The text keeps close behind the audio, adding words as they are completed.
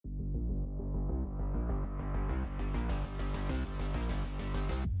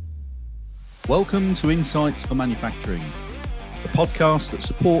Welcome to Insights for Manufacturing, the podcast that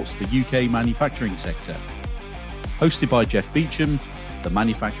supports the UK manufacturing sector. Hosted by Jeff Beecham, the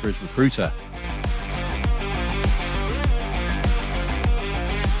manufacturer's recruiter.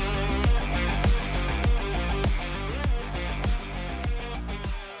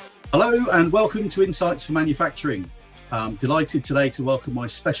 Hello and welcome to Insights for Manufacturing. I'm delighted today to welcome my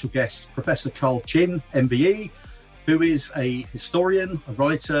special guest, Professor Chinn, MBE, who is a historian, a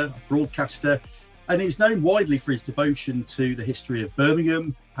writer, a broadcaster, and is known widely for his devotion to the history of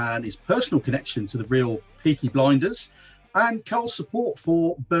Birmingham and his personal connection to the real Peaky Blinders, and Carl's support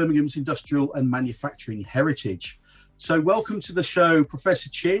for Birmingham's industrial and manufacturing heritage. So welcome to the show, Professor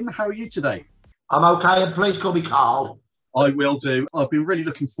Chinn. How are you today? I'm okay, and please call me Carl. I will do. I've been really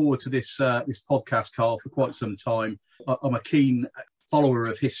looking forward to this podcast, Carl, for quite some time. I'm a keen follower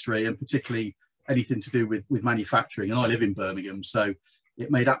of history, and particularly anything to do with manufacturing. And I live in Birmingham, so it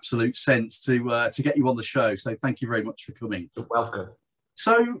made absolute sense to get you on the show. So thank you very much for coming. You're welcome.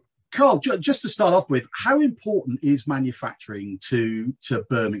 So, Carl, just to start off with, how important is manufacturing to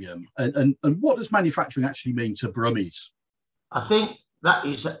Birmingham, and what does manufacturing actually mean to Brummies? I think that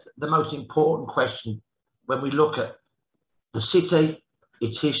is the most important question when we look at the city,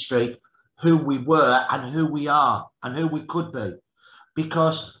 its history, who we were and who we are and who we could be.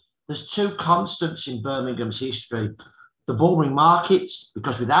 Because there's two constants in Birmingham's history. The boring markets,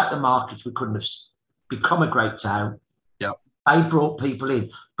 because without the markets, we couldn't have become a great town. Yep. They brought people in,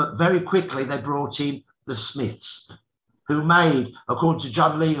 but very quickly they brought in the Smiths, who made, according to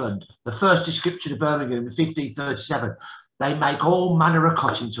John Leland, the first description of Birmingham in 1537. They make all manner of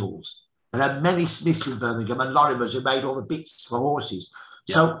cutting tools. There are many Smiths in Birmingham and Lorimers who made all the bits for horses.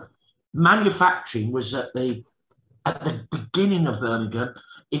 Yep. So manufacturing was at the beginning of Birmingham.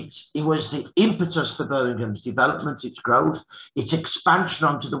 It was the impetus for Birmingham's development, its growth, its expansion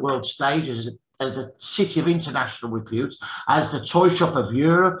onto the world stage as a city of international repute, as the toy shop of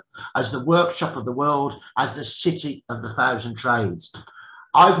Europe, as the workshop of the world, as the city of the thousand trades.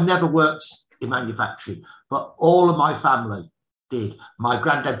 I've never worked in manufacturing, but all of my family did. My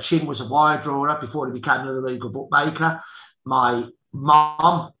granddad Chinn was a wire drawer before he became an illegal bookmaker. My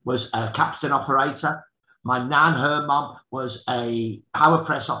mum was a capstan operator. My nan, her mum, was a power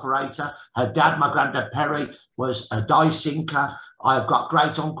press operator. Her dad, my granddad Perry, was a die sinker. I've got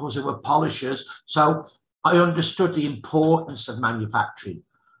great uncles who were polishers. So I understood the importance of manufacturing.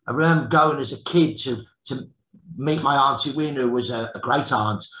 I remember going as a kid to meet my Auntie Wynne, who was a great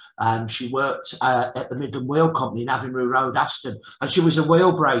aunt, and she worked at the Midland Wheel Company in Avenue Road, Aston, and she was a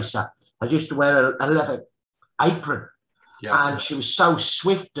wheel bracer. I used to wear a leather apron, and she was so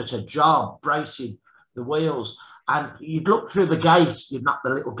swift at her job, bracing the wheels. And you'd look through the gate, you'd knock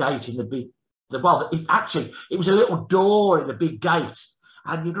the little gate in the big, it was a little door in a big gate,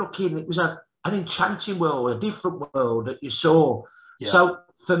 and you'd look in, it was an enchanting world, a different world that you saw. Yeah. So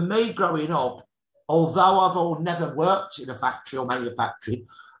for me growing up, although I've never worked in a factory or manufacturing,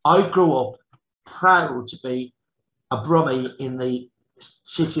 I grew up proud to be a Brummie in the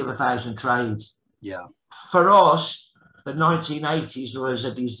city of a thousand trades. Yeah. For us, the 1980s was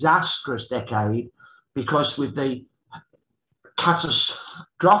a disastrous decade because with the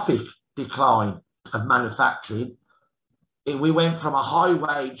catastrophic decline of manufacturing, we went from a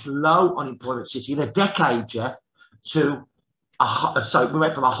high-wage, low unemployment city in a decade, Jeff, to we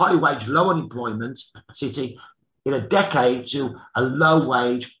went from a high-wage, low unemployment city in a decade to a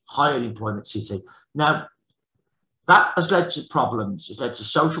low-wage, high unemployment city. Now, that has led to problems. It's led to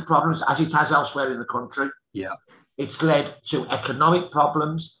social problems, as it has elsewhere in the country. Yeah. It's led to economic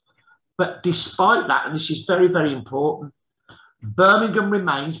problems. But despite that, and this is very, very important, Birmingham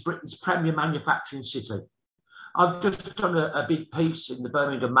remains Britain's premier manufacturing city. I've just done a big piece in the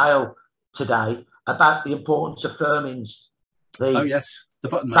Birmingham Mail today about the importance of Firmins, the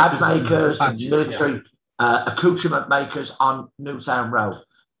button badge makers and military accoutrement makers on Newtown Road,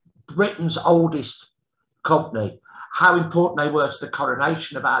 Britain's oldest company, how important they were to the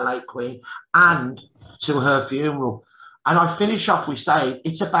coronation of our late Queen and to her funeral. And I finish off with saying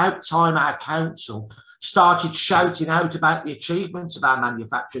it's about time our council started shouting out about the achievements of our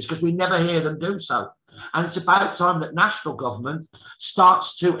manufacturers, because we never hear them do so. And it's about time that national government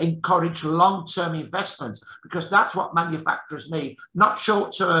starts to encourage long-term investment, because that's what manufacturers need, not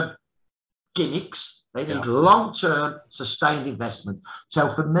short-term gimmicks. They need long-term sustained investment. So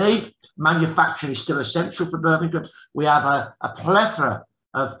for me, manufacturing is still essential for Birmingham. We have a plethora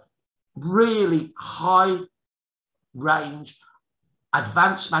of really high range,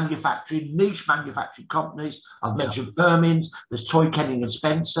 advanced manufacturing, niche manufacturing companies. I've mentioned Firmins, there's Toy Kenning and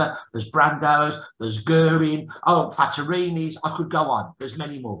Spencer, there's Brando's, there's Goering, Fattorini's. I could go on. There's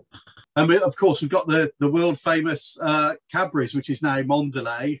many more. And of course, we've got the world famous Cadbury's, which is now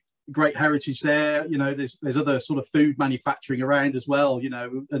Mondelez. Great heritage there. You know, there's other sort of food manufacturing around as well. You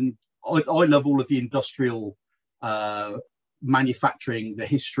know, and I love all of the industrial manufacturing, the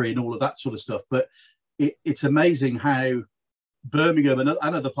history, and all of that sort of stuff. But it's amazing how Birmingham and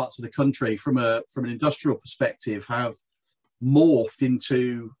other parts of the country, from an industrial perspective, have morphed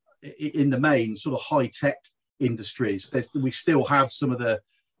into, in the main, sort of high tech industries. We still have some of the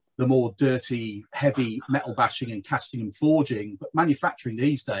more dirty, heavy metal bashing and casting and forging, but manufacturing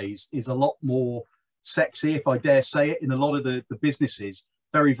these days is a lot more sexy, if I dare say it, in a lot of the businesses.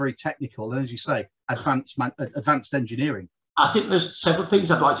 Very, very technical, and as you say, advanced engineering. I think there's several things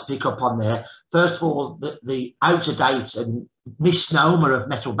I'd like to pick up on there. First of all, the out-of-date and misnomer of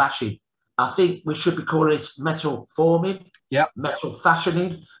metal bashing. I think we should be calling it metal forming, metal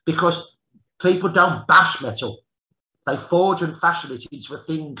fashioning, because people don't bash metal. They forge and fashion it into a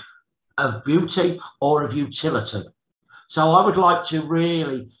thing of beauty or of utility. So I would like to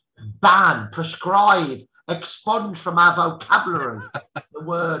really ban, prescribe, expunge from our vocabulary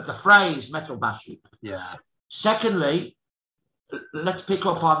the phrase metal bashing. Yeah. Secondly, let's pick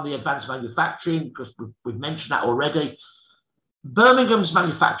up on the advanced manufacturing, because we've mentioned that already. Birmingham's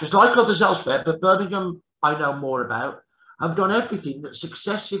manufacturers, like others elsewhere, but Birmingham I know more about, have done everything that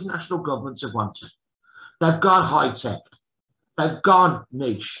successive national governments have wanted. They've gone high tech, they've gone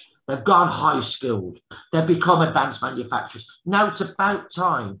niche, they've gone high skilled, they've become advanced manufacturers. Now it's about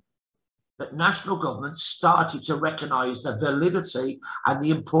time that national governments started to recognise the validity and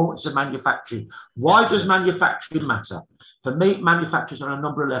the importance of manufacturing. Why does manufacturing matter? For me, manufacturers on a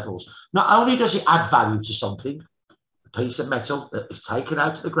number of levels. Not only does it add value to something, a piece of metal that is taken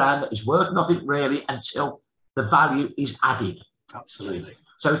out of the ground that is worth nothing really until the value is added. Absolutely.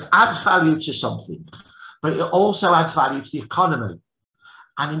 So it adds value to something, but it also adds value to the economy.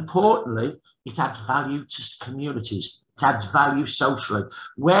 And importantly, it adds value to communities. It adds value socially.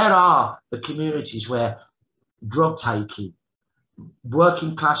 Where are the communities where drug taking,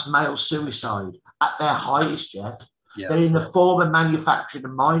 working class male suicide at their highest, Jeff? Yeah. They're in the former manufacturing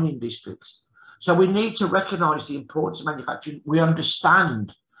and mining districts. So we need to recognise the importance of manufacturing. We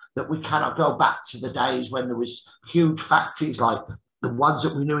understand that we cannot go back to the days when there was huge factories like the ones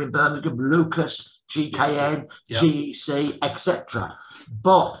that we knew in Birmingham, Lucas, GKN, GEC, etc.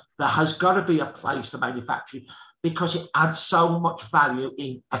 But there has got to be a place for manufacturing because it adds so much value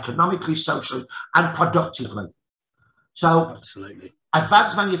in economically, socially, and productively. So, absolutely,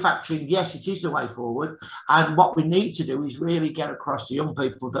 advanced manufacturing, yes, it is the way forward. And what we need to do is really get across to young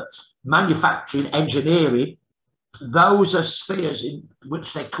people that manufacturing, engineering, those are spheres in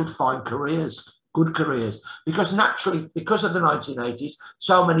which they could find careers, good careers. Because naturally, because of the 1980s,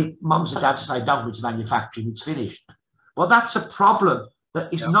 so many mums and dads say, don't go to manufacturing, it's finished. Well, that's a problem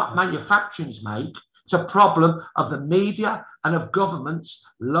that is not manufacturing's make. It's a problem of the media and of governments,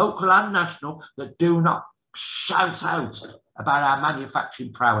 local and national, that do not shout out about our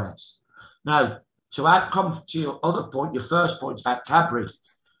manufacturing prowess. Now, come to your other point, your first point about Cadbury,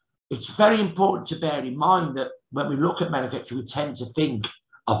 it's very important to bear in mind that when we look at manufacturing, we tend to think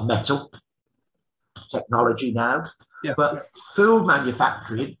of metal technology now, but food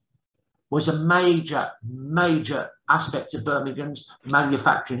manufacturing was a major aspect of Birmingham's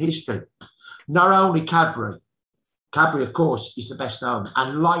manufacturing history. Not only Cadbury, of course, is the best known,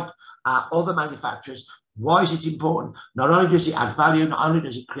 and like our other manufacturers, why is it important? Not only does it add value, not only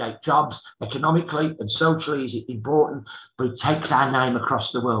does it create jobs, economically and socially is it important, but it takes our name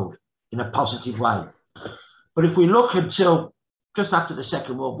across the world in a positive way. But if we look until just after the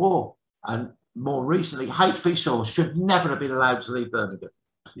Second World War, and more recently, HP sauce should never have been allowed to leave Birmingham.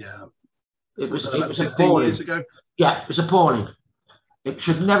 Yeah. It was appalling. Years ago? Yeah, it was appalling. It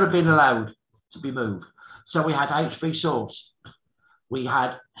should never have been allowed to be moved. So we had HP sauce. We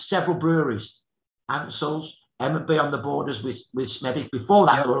had several breweries, Ansell's, M&B on the borders with Smethwick. Before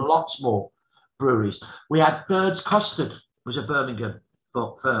that, there were lots more breweries. We had Bird's Custard, was a Birmingham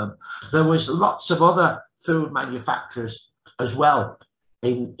firm. There was lots of other food manufacturers as well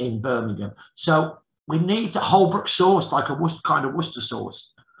in Birmingham. So we need Holbrook sauce, like a kind of Worcester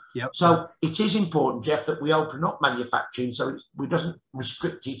sauce. Yep. So it is important, Jeff, that we open up manufacturing so we doesn't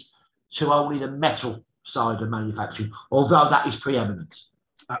restrict it to only the metal side of manufacturing, although that is preeminent.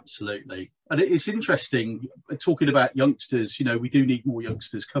 Absolutely. And it's interesting, talking about youngsters, you know, we do need more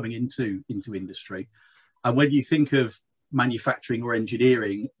youngsters coming into industry. And when you think of manufacturing or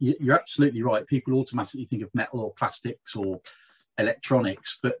engineering, you're absolutely right. People automatically think of metal or plastics or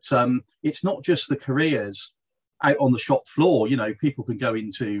electronics, but it's not just the careers out on the shop floor. You know, people can go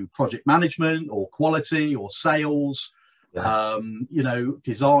into project management or quality or sales. you know,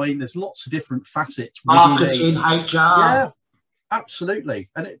 design. There's lots of different facets. Marketing, HR. Yeah, absolutely.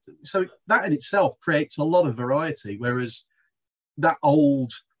 And so that in itself creates a lot of variety, whereas that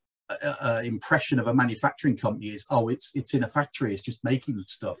old impression of a manufacturing company is, oh, it's in a factory, it's just making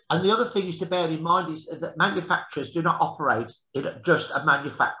stuff. And the other thing is to bear in mind is that manufacturers do not operate in just a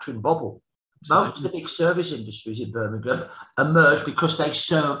manufacturing bubble. Absolutely. Most of the big service industries in Birmingham emerged because they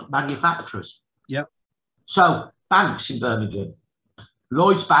served manufacturers. Yeah. So banks in Birmingham,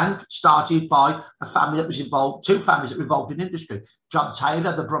 Lloyds Bank started by a family that was involved, two families that were involved in industry. John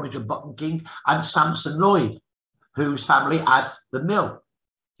Taylor, the Brummies and Button King, and Samson Lloyd, whose family had the mill.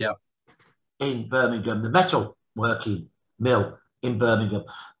 Yeah. In Birmingham, the metal working mill in Birmingham.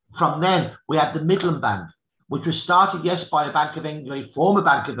 From then, we had the Midland Bank, which was started, yes, by a Bank of England, former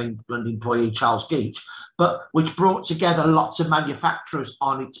Bank of England employee, Charles Geach, but which brought together lots of manufacturers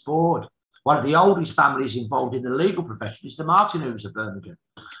on its board. One of the oldest families involved in the legal profession is the Martineaus of Birmingham.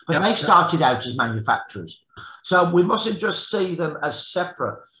 But they started out as manufacturers. So we mustn't just see them as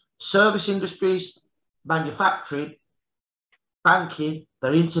separate. Service industries, manufacturing, banking,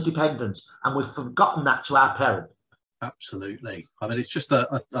 they're interdependent. And we've forgotten that to our peril. Absolutely. I mean, it's just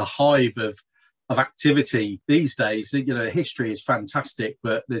a hive of activity these days. You know, history is fantastic,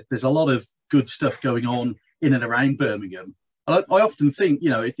 but there's a lot of good stuff going on in and around Birmingham. And I often think, you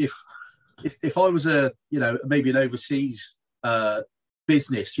know, if I was maybe an overseas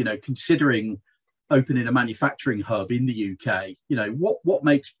business, you know, considering opening a manufacturing hub in the UK, you know, what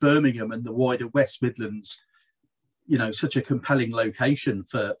makes Birmingham and the wider West Midlands, you know, such a compelling location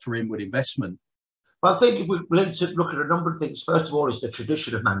for inward investment? Well, I think we need to look at a number of things. First of all, is the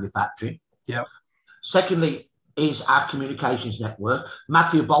tradition of manufacturing. Yeah. Secondly, is our communications network.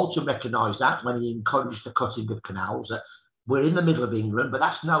 Matthew Bolton recognised that when he encouraged the cutting of canals. That we're in the middle of England, but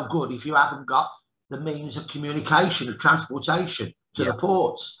that's no good if you haven't got the means of communication, of transportation to the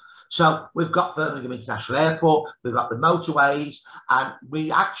ports. So we've got Birmingham International Airport, we've got the motorways, and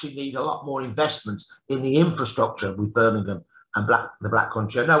we actually need a lot more investment in the infrastructure with Birmingham and the Black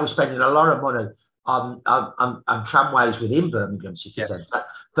Country. I know we're spending a lot of money on tramways within Birmingham city centre.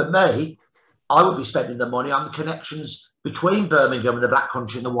 For me, I would be spending the money on the connections between Birmingham and the Black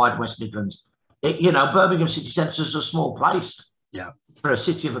Country and the wider West Midlands. You know, Birmingham city centre is a small place for a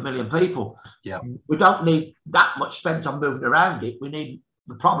city of 1 million people. Yeah. We don't need that much spent on moving around it.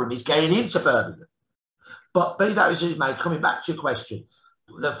 The problem is getting into Birmingham. But be that as it may, coming back to your question,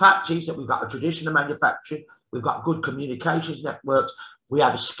 the fact is that we've got a tradition of manufacturing, we've got good communications networks, we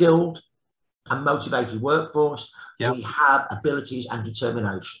have a skilled and motivated workforce, we have abilities and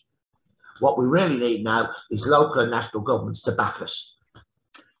determination. What we really need now is local and national governments to back us.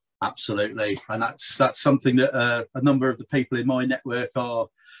 Absolutely, and that's something that a number of the people in my network are,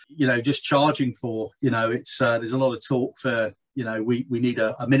 you know, just charging for. You know, it's there's a lot of talk for, you know, we need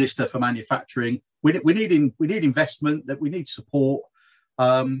a minister for manufacturing. We need investment, that we need support.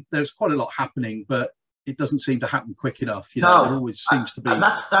 There's quite a lot happening, but it doesn't seem to happen quick enough. You know, there always seems to be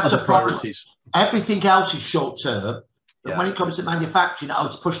that's other priorities. Everything else is short term, but when it comes to manufacturing,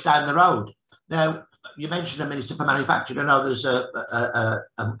 it's pushed down the road. Now, you mentioned a minister for manufacturing. I know there's a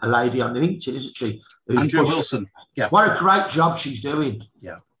lady on LinkedIn, isn't she? Andrea Wilson. Yeah. What a great job she's doing.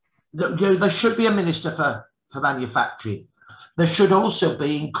 Yeah. There should be a minister for manufacturing. There should also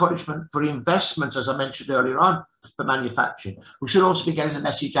be encouragement for investment, as I mentioned earlier on, for manufacturing. We should also be getting the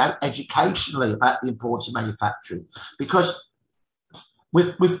message out educationally about the importance of manufacturing, because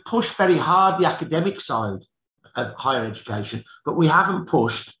we've pushed very hard the academic side of higher education, but we haven't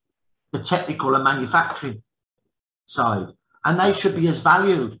pushed the technical and manufacturing side, and they should be as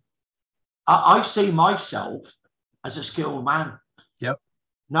valued. I see myself as a skilled man. Yep.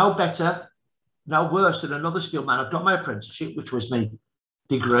 No better, no worse than another skilled man. I've done my apprenticeship, which was my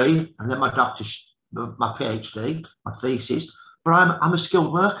degree, and then my doctor's, my PhD, my thesis, but I'm a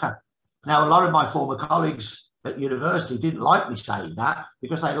skilled worker. Now, a lot of my former colleagues at university didn't like me saying that,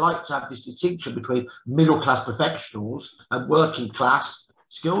 because they like to have this distinction between middle-class professionals and working-class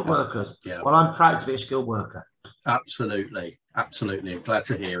skilled workers. Yeah. Well, I'm proud to be a skilled worker. Absolutely. Absolutely. I'm glad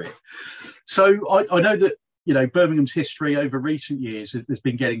to hear it. So I know that, you know, Birmingham's history over recent years has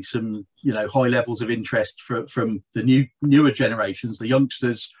been getting some, you know, high levels of interest from the newer generations, the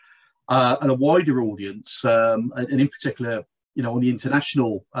youngsters, and a wider audience, and in particular, you know, on the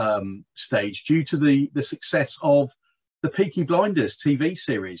international stage, due to the success of the Peaky Blinders TV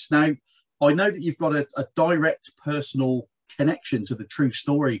series. Now, I know that you've got a direct personal connection to the true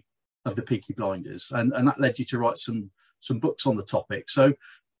story of the Peaky Blinders, and that led you to write some books on the topic. So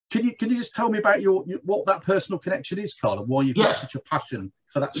Can you just tell me about what that personal connection is, Carl, and why you've got such a passion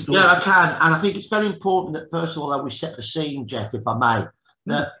for that story? Yeah, I can. And I think it's very important that, first of all, that we set the scene, Jeff, if I may,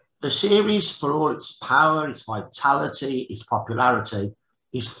 that the series, for all its power, its vitality, its popularity,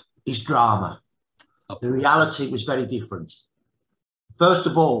 is drama. The reality was very different. First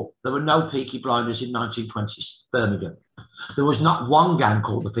of all, there were no Peaky Blinders in 1920s Birmingham. There was not one gang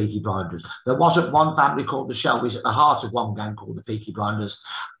called the Peaky Blinders. There wasn't one family called the Shelbys at the heart of one gang called the Peaky Blinders.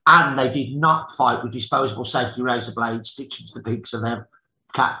 And they did not fight with disposable safety razor blades stitched into the peaks of their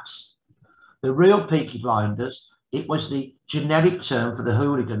caps. The real Peaky Blinders, it was the generic term for the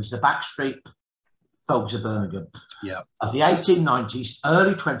hooligans, the backstreet thugs of Birmingham of the 1890s,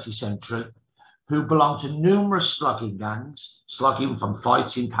 early 20th century, who belonged to numerous slugging gangs, slugging from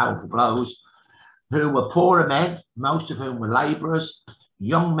fighting powerful blows, who were poorer men, most of whom were labourers,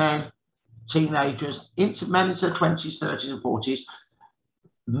 young men, teenagers, men into their 20s, 30s and 40s.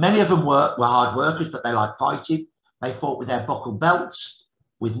 Many of them were hard workers, but they liked fighting. They fought with their buckled belts,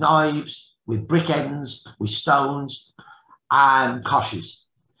 with knives, with brick ends, with stones and coshes.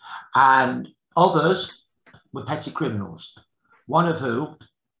 And others were petty criminals, one of whom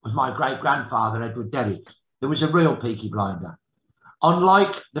was my great-grandfather, Edward Derrick, who was a real Peaky Blinder.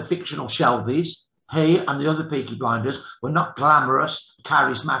 Unlike the fictional Shelbys, he and the other Peaky Blinders were not glamorous,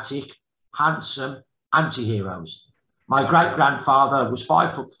 charismatic, handsome anti-heroes. My great-grandfather was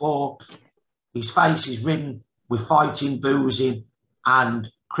 5'4". His face is ridden with fighting, boozing and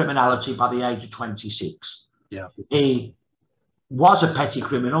criminality by the age of 26. Yeah. He was a petty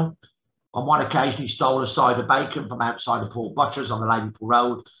criminal. On one occasion, he stole a side of bacon from outside of Paul Butcher's on the Ladypool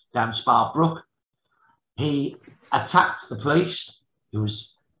Road down Sparbrook. He attacked the police. He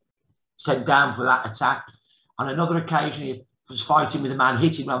was sent down for that attack. On another occasion, he was fighting with a man,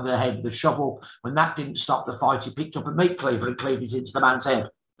 hit him over the head with a shovel. When that didn't stop the fight, he picked up a meat cleaver and cleaved it into the man's head.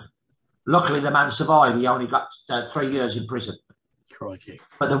 Luckily, the man survived. He only got 3 years in prison. Crikey.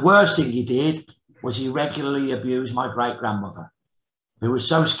 But the worst thing he did was he regularly abused my great-grandmother, who was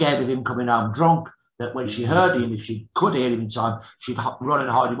so scared of him coming home drunk that when she heard him, if she could hear him in time, she'd run and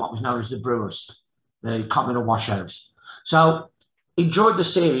hide in what was known as the brewers, the communal washhouse. So enjoyed the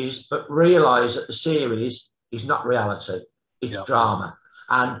series, but realised that the series is not reality. It's drama.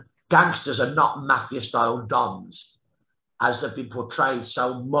 And gangsters are not mafia-style dons, as they've been portrayed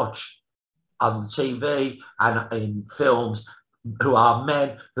so much on TV and in films, who are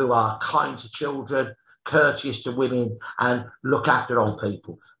men who are kind to children, courteous to women and look after old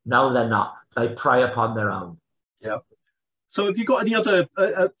people. No, they're not. They prey upon their own. Yeah. So have you got any other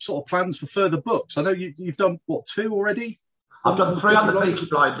sort of plans for further books? I know you've done, what, 2 already? I've done 3 on the Peaky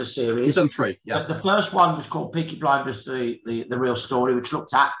Blinders series. You've done 3, yeah. The first one was called Peaky Blinders, the real story, which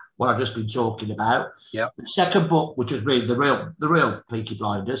looked at what I've just been talking about. Yeah. The second book, which was really the real Peaky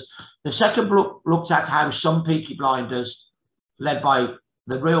Blinders. The second book looked at how some Peaky Blinders, led by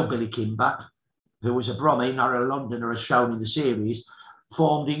the real Billy Kimber, who was a Brummie, not a Londoner, as shown in the series,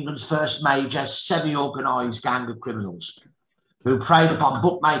 formed England's first major semi-organised gang of criminals who preyed upon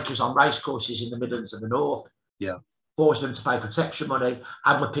bookmakers on racecourses in the Midlands and the North, forced them to pay protection money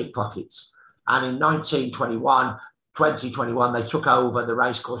and were pickpockets. And in 2021, they took over the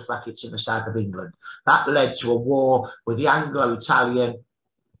racecourse brackets in the south of England. That led to a war with the Anglo-Italian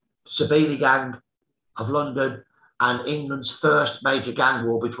Sabini gang of London and England's first major gang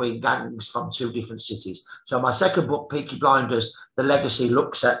war between gangs from 2 different cities. So my second book, Peaky Blinders, The Legacy,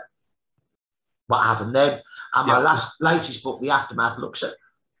 looks at what happened then. And my latest book, The Aftermath, looks at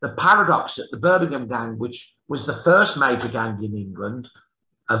the paradox that the Birmingham gang, which was the first major gang in England,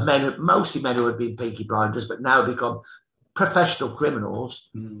 of men, mostly men who had been Peaky Blinders, but now become professional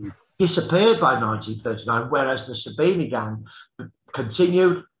criminals, disappeared by 1939, whereas the Sabini gang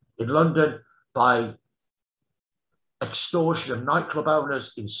continued in London by extortion of nightclub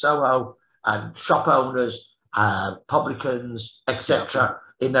owners in Soho and shop owners, publicans, etc.,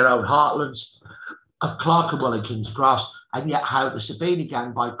 in their own heartlands of Clerkenwell and King's Cross. And yet how the Sabini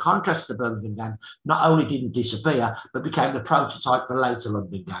gang, by contrast to the Birmingham gang, not only didn't disappear, but became the prototype for later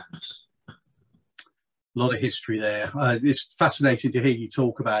London gangs. A lot of history there. It's fascinating to hear you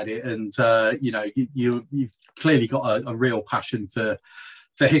talk about it, and you know, you've clearly got a real passion for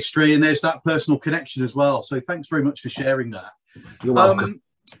history, and there's that personal connection as well. So thanks very much for sharing that. You're welcome.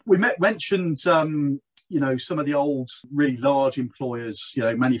 We mentioned you know, some of the old really large employers, you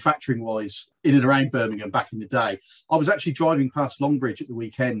know, manufacturing wise, in and around Birmingham back in the day. I was actually driving past Longbridge at the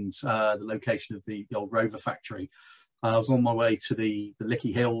weekend, the location of the old Rover factory. I was on my way to the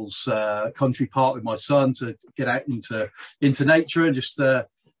Lickey Hills country park with my son to get out into nature and just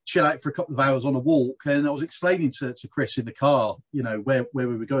chill out for a couple of hours on a walk, and I was explaining to Chris in the car, you know, where we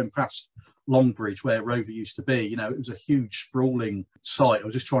were going past Longbridge, where Rover used to be. You know, it was a huge sprawling site. I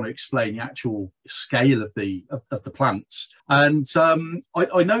was just trying to explain the actual scale of the plants. And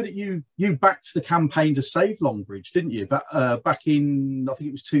I know that you backed the campaign to save Longbridge, didn't you? Back in, I think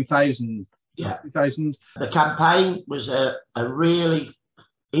it was 2000. Yeah. 2000. The campaign was a really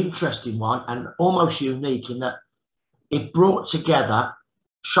interesting one and almost unique in that it brought together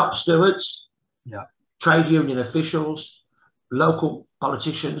shop stewards, trade union officials, local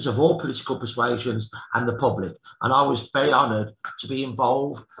politicians of all political persuasions, and the public. And I was very honoured to be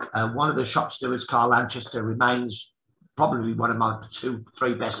involved. One of the shop stewards, Carl Lanchester, remains probably one of my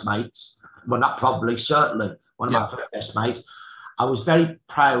 2-3 best mates. Well, not probably, certainly one of my 3 best mates. I was very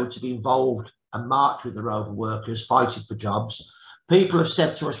proud to be involved and march with the Rover workers, fighting for jobs. People have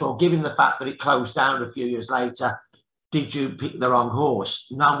said to us, well, given the fact that it closed down a few years later, did you pick the wrong horse?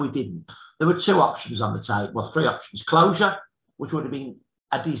 No, we didn't. There were 2 options on the table, well, 3 options. Closure, which would have been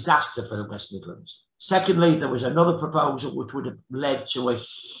a disaster for the West Midlands. Secondly, there was another proposal which would have led to a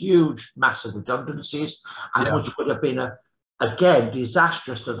huge, massive redundancies, and which would have been, again,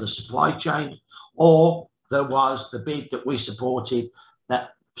 disastrous for the supply chain. Or there was the bid that we supported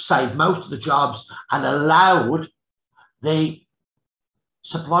that saved most of the jobs and allowed the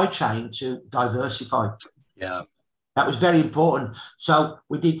supply chain to diversify. Yeah. That was very important. So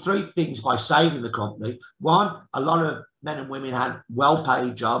we did 3 things by saving the company. 1, a lot of men and women had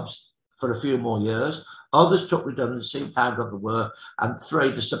well-paid jobs for a few more years. Others took redundancy and found other work. And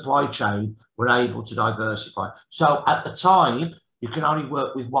 3, the supply chain were able to diversify. So at the time, you can only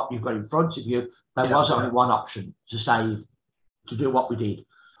work with what you've got in front of you. There was only one option to save, to do what we did.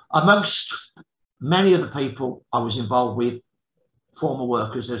 Amongst many of the people I was involved with, former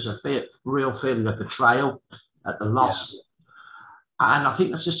workers, there's a real feeling of betrayal at the loss. And I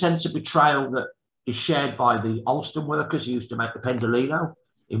think that's a sense of betrayal that is shared by the Alston workers who used to make the Pendolino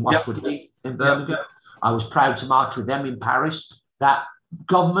in Westwood Heath in Birmingham. I was proud to march with them in Paris. That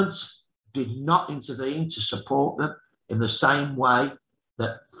government did not intervene to support them in the same way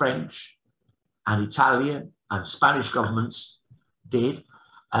that French and Italian and Spanish governments did.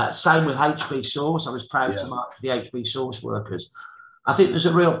 Same with HB Sauce. I was proud to march with the HB Sauce workers. I think there's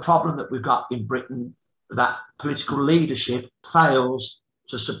a real problem that we've got in Britain, that political leadership fails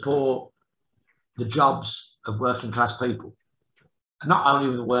to support the jobs of working class people. Not only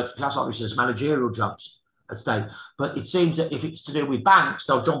with the working class, obviously there's managerial jobs at stake, but it seems that if it's to do with banks,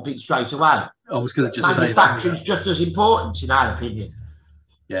 they'll jump in straight away. I was going to just say that. Manufacturing is just as important, in our opinion.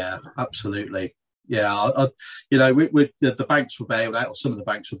 Yeah, absolutely. Yeah, you know, the banks were bailed out, or some of the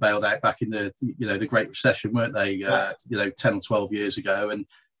banks were bailed out back in the, you know, the Great Recession, weren't they? You know, 10 or 12 years ago. And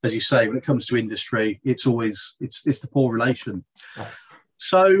as you say, when it comes to industry, it's always it's the poor relation. Yeah.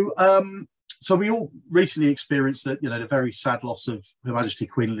 So we all recently experienced that, you know, the very sad loss of Her Majesty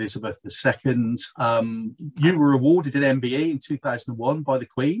Queen Elizabeth II. You were awarded an MBE in 2001 by the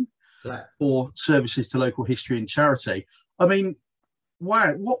Queen for services to local history and charity. I mean,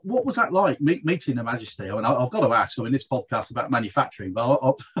 wow, what was that like, meeting Her Majesty? I mean, I've got to ask. I mean, this podcast about manufacturing, but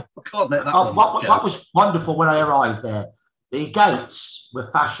I can't let that. What was wonderful when I arrived there, the gates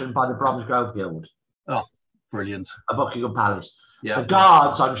were fashioned by the Bromsgrove Guild. Oh, brilliant! At Buckingham Palace. Yeah. The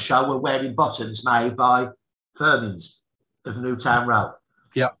guards on show were wearing buttons made by Firmins of Newtown Road.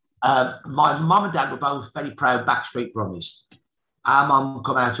 Yeah. My mum and dad were both very proud Backstreet Brummies. Our mum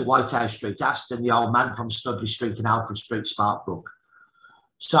come out to Whitehouse Street, Aston, the old man from Studley Street and Alfred Street, Sparkbrook.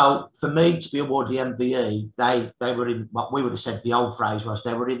 So for me to be awarded the MBE, they were in what we would have said the old phrase was,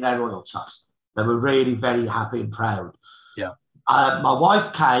 they were in their royal tops. They were really very happy and proud. Yeah. My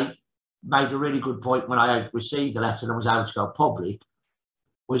wife, Kate, made a really good point when I had received the letter and was able to go public,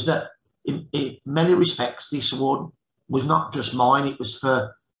 was that in many respects, this award was not just mine, it was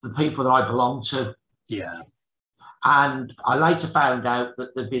for the people that I belong to. Yeah. And I later found out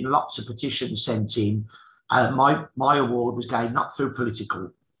that there'd been lots of petitions sent in. My award was gained not through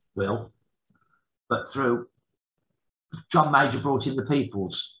political will, but through John Major brought in the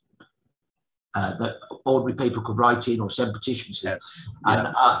people's, that ordinary people could write in or send petitions in. Yes.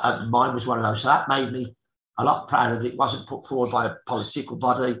 And mine was one of those. So that made me a lot prouder that it wasn't put forward by a political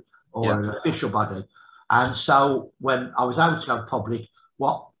body or an official body. And so when I was able to go public,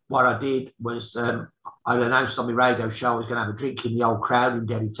 what I did was I announced on my radio show I was going to have a drink in the old crowd in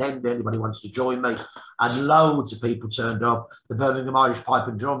Derry 10. Anybody wants to join me? And loads of people turned up. The Birmingham Irish Pipe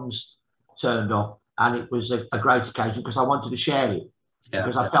and Drums turned up. And it was a great occasion because I wanted to share it.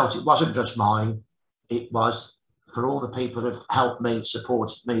 Because I felt it wasn't just mine. It was for all the people that have helped me,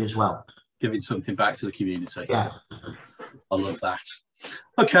 supported me as well. Giving something back to the community. Yeah. I love that.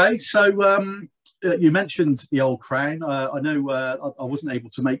 Okay, so you mentioned the Old Crown. I know I wasn't able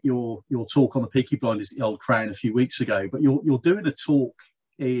to make your talk on the Peaky Blinders at the Old Crown a few weeks ago, but you're doing a talk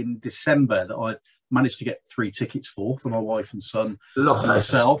in December that I've managed to get 3 tickets for my wife and son and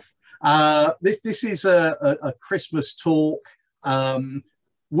myself. This is a Christmas talk.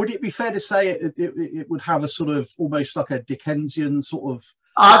 Would it be fair to say it would have a sort of almost like a Dickensian sort of...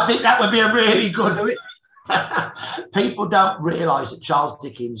 I think that would be a really good... People don't realise that Charles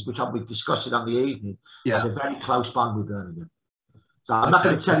Dickens, which I'll be discussing on the evening, had a very close bond with Birmingham. So I'm not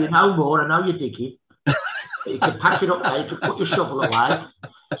going to tell you no more. I know you're digging. You can pack it up there. You can put your shovel away.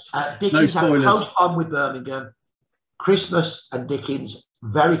 Dickens had a close bond with Birmingham. Christmas and Dickens,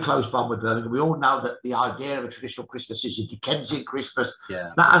 very close bond with Birmingham. We all know that the idea of a traditional Christmas is a Dickensian Christmas.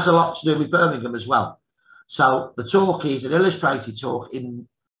 Yeah. That has a lot to do with Birmingham as well. So the talk is an illustrated talk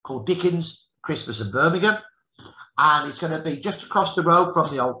called Dickens, Christmas in Birmingham, and it's going to be just across the road from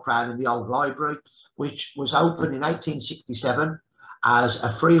the Old Crown in the old library, which was opened in 1867 as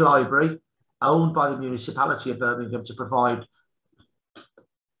a free library owned by the municipality of Birmingham to provide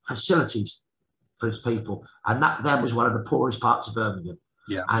facilities for its people, and that then was one of the poorest parts of Birmingham.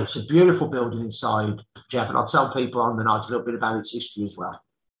 Yeah, and it's a beautiful building inside, Jeff, and I'll tell people on the night a little bit about its history as well.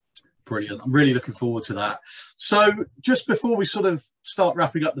 Brilliant. I'm really looking forward to that. So just before we sort of start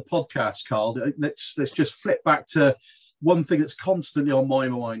wrapping up the podcast, Carl, let's just flip back to one thing that's constantly on my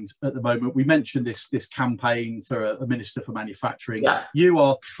mind at the moment. We mentioned this campaign for a Minister for Manufacturing. Yeah. You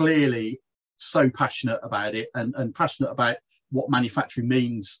are clearly so passionate about it and passionate about what manufacturing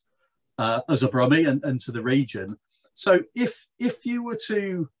means as a Brummie and to the region. So if you were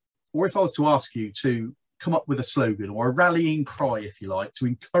to, or if I was to ask you to come up with a slogan or a rallying cry, if you like, to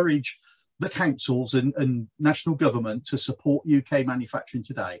encourage the councils and national government to support UK manufacturing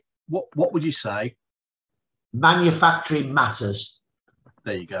today, what would you say? Manufacturing matters.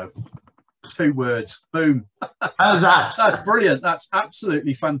 There you go. 2 words. Boom. How's that? That's brilliant. That's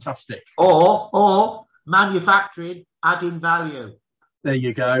absolutely fantastic. Or manufacturing adding value. There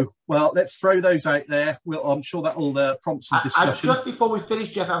you go. Well, let's throw those out there. I'm sure that will prompt some discussion. Just before we finish,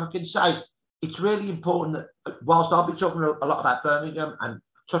 Jeff, I can say it's really important that whilst I'll be talking a lot about Birmingham and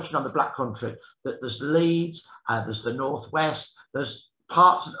touching on the Black Country, that there's Leeds, there's the Northwest, there's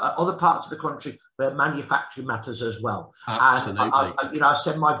other parts of the country where manufacturing matters as well. Absolutely. And I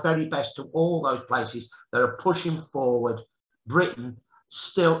send my very best to all those places that are pushing forward Britain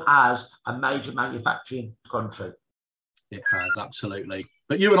still as a major manufacturing country. It has, absolutely.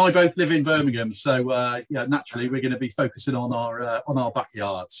 But you and I both live in Birmingham, so yeah, naturally we're going to be focusing on our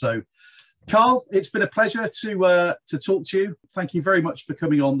backyard. So, Carl, it's been a pleasure to talk to you. Thank you very much for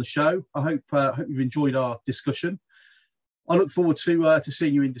coming on the show. I hope you've enjoyed our discussion. I look forward to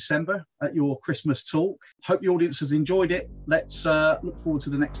seeing you in December at your Christmas talk. Hope the audience has enjoyed it. Let's look forward to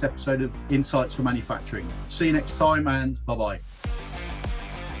the next episode of Insights for Manufacturing. See you next time, and bye-bye.